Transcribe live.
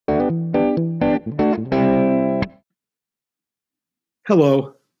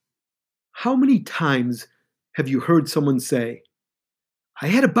Hello. How many times have you heard someone say, I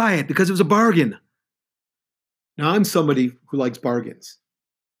had to buy it because it was a bargain? Now, I'm somebody who likes bargains,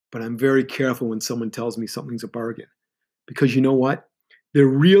 but I'm very careful when someone tells me something's a bargain because you know what? There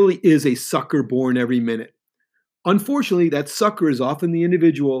really is a sucker born every minute. Unfortunately, that sucker is often the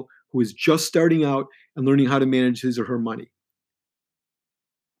individual who is just starting out and learning how to manage his or her money.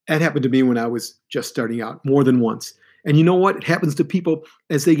 That happened to me when I was just starting out more than once. And you know what? It happens to people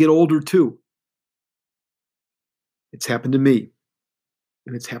as they get older too. It's happened to me.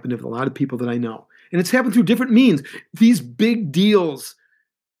 And it's happened to a lot of people that I know. And it's happened through different means. These big deals,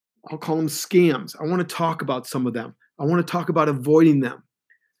 I'll call them scams. I want to talk about some of them. I want to talk about avoiding them.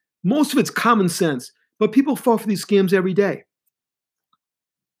 Most of it's common sense, but people fall for these scams every day.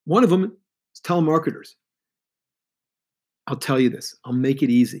 One of them is telemarketers. I'll tell you this. I'll make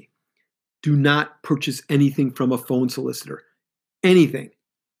it easy. Do not purchase anything from a phone solicitor. Anything.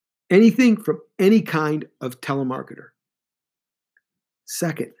 Anything from any kind of telemarketer.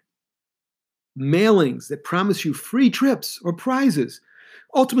 Second, mailings that promise you free trips or prizes.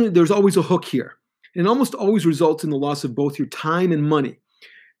 Ultimately, there's always a hook here. And it almost always results in the loss of both your time and money.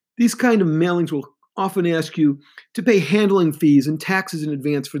 These kind of mailings will often ask you to pay handling fees and taxes in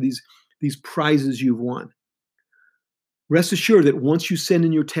advance for these prizes you've won. Rest assured that once you send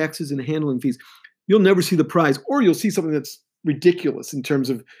in your taxes and handling fees, you'll never see the prize, or you'll see something that's ridiculous in terms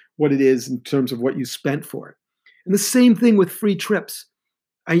of what it is, in terms of what you spent for it. And the same thing with free trips.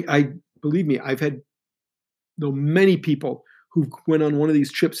 I believe me, I've known many people who went on one of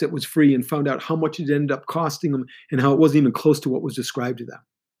these trips that was free and found out how much it ended up costing them and how it wasn't even close to what was described to them.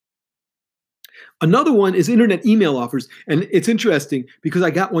 Another one is internet email offers. And it's interesting because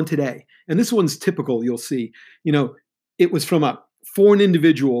I got one today. And this one's typical, you'll see. It was from a foreign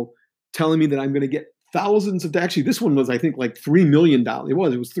individual telling me that I'm going to get thousands of, actually, this one was, I think, like $3 million.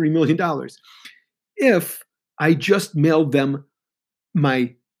 It was $3 million. If I just mailed them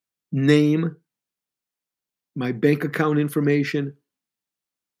my name, my bank account information,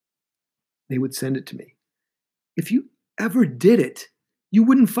 they would send it to me. If you ever did it, you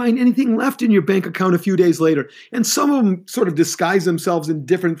wouldn't find anything left in your bank account a few days later. And some of them sort of disguise themselves in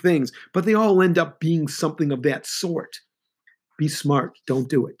different things, but they all end up being something of that sort. Be smart. Don't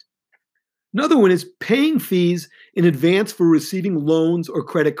do it. Another one is paying fees in advance for receiving loans or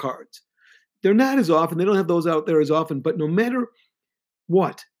credit cards. They're not as often. They don't have those out there as often, but no matter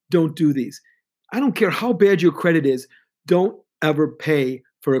what, don't do these. I don't care how bad your credit is. Don't ever pay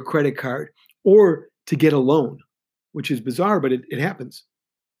for a credit card or to get a loan, which is bizarre, but it happens.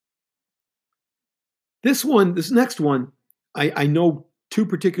 This next one, I know two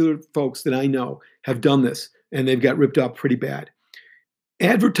particular folks that I know have done this, and they've got ripped off pretty bad.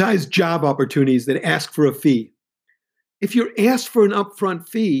 Advertise job opportunities that ask for a fee. If you're asked for an upfront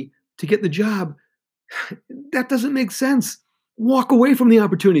fee to get the job, that doesn't make sense. Walk away from the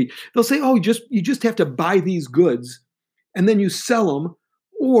opportunity. They'll say, oh, you just have to buy these goods, and then you sell them,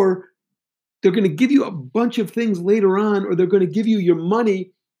 or they're going to give you a bunch of things later on, or they're going to give you your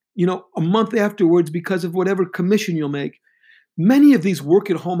money, a month afterwards because of whatever commission you'll make. Many of these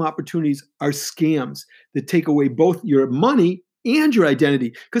work-at-home opportunities are scams that take away both your money and your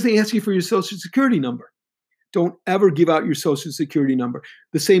identity because they ask you for your Social Security number. Don't ever give out your Social Security number.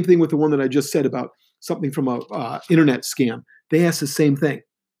 The same thing with the one that I just said about something from a internet scam. They ask the same thing.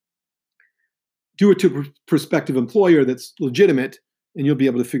 Do it to a prospective employer that's legitimate, and you'll be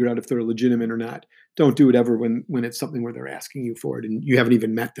able to figure out if they're legitimate or not. Don't do it ever when it's something where they're asking you for it and you haven't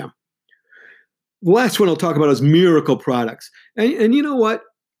even met them. The last one I'll talk about is miracle products. And you know what?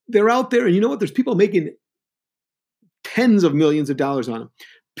 They're out there, and you know what? There's people making tens of millions of dollars on them.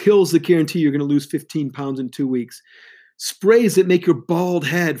 Pills that guarantee you're going to lose 15 pounds in 2 weeks. Sprays that make your bald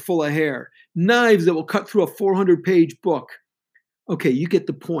head full of hair. Knives that will cut through a 400-page book. Okay, you get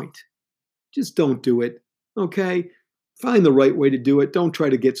the point. Just don't do it, okay? Find the right way to do it. Don't try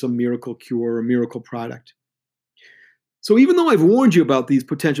to get some miracle cure or miracle product. So even though I've warned you about these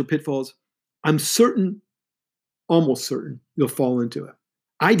potential pitfalls, I'm certain, almost certain, you'll fall into it.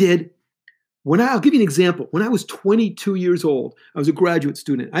 I did. I'll give you an example. When I was 22 years old, I was a graduate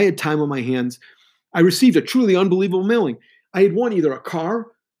student. I had time on my hands. I received a truly unbelievable mailing. I had won either a car,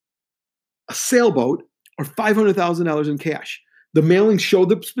 a sailboat, or $500,000 in cash. The mailing showed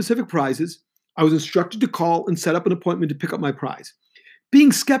the specific prizes. I was instructed to call and set up an appointment to pick up my prize.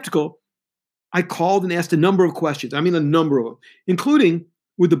 Being skeptical, I called and asked a number of questions. I mean, a number of them, including,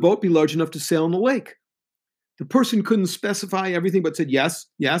 would the boat be large enough to sail in the lake? The person couldn't specify everything, but said yes,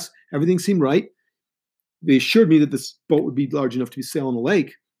 everything seemed right. They assured me that this boat would be large enough to be sail in the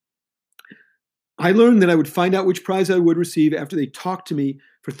lake. I learned that I would find out which prize I would receive after they talked to me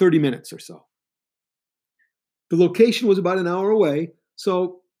for 30 minutes or so. The location was about an hour away,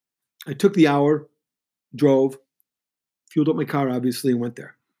 so I took the hour, drove, fueled up my car, obviously, and went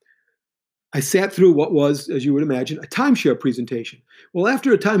there. I sat through what was, as you would imagine, a timeshare presentation. Well,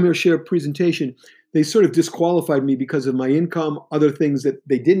 after a timeshare presentation, they sort of disqualified me because of my income, other things that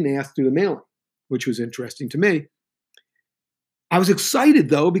they didn't ask through the mailing, which was interesting to me. I was excited,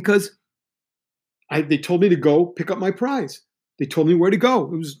 though, because they told me to go pick up my prize. They told me where to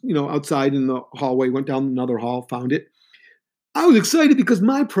go. It was, outside in the hallway, went down another hall, found it. I was excited because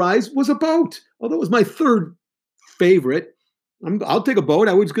my prize was a boat, although it was my third favorite. I'll take a boat.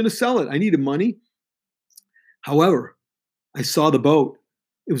 I was going to sell it. I needed money. However, I saw the boat.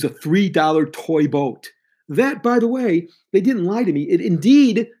 It was a $3 toy boat. That, by the way, they didn't lie to me. It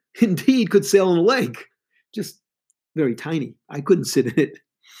indeed could sail on a lake. Just very tiny. I couldn't sit in it.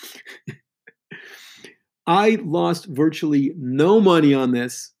 I lost virtually no money on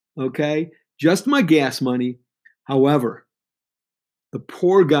this, okay? Just my gas money. However, the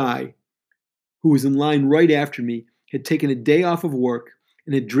poor guy who was in line right after me had taken a day off of work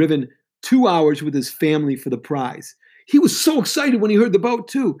and had driven 2 hours with his family for the prize. He was so excited when he heard the boat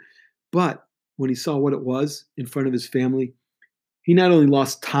too. But when he saw what it was in front of his family, he not only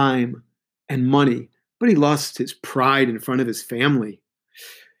lost time and money, but he lost his pride in front of his family.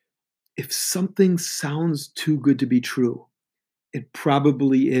 If something sounds too good to be true, it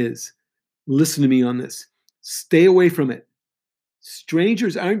probably is. Listen to me on this. Stay away from it.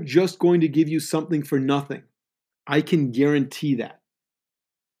 Strangers aren't just going to give you something for nothing. I can guarantee that.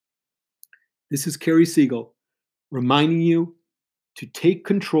 This is Kerry Siegel reminding you to take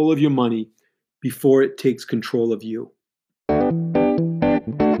control of your money before it takes control of you.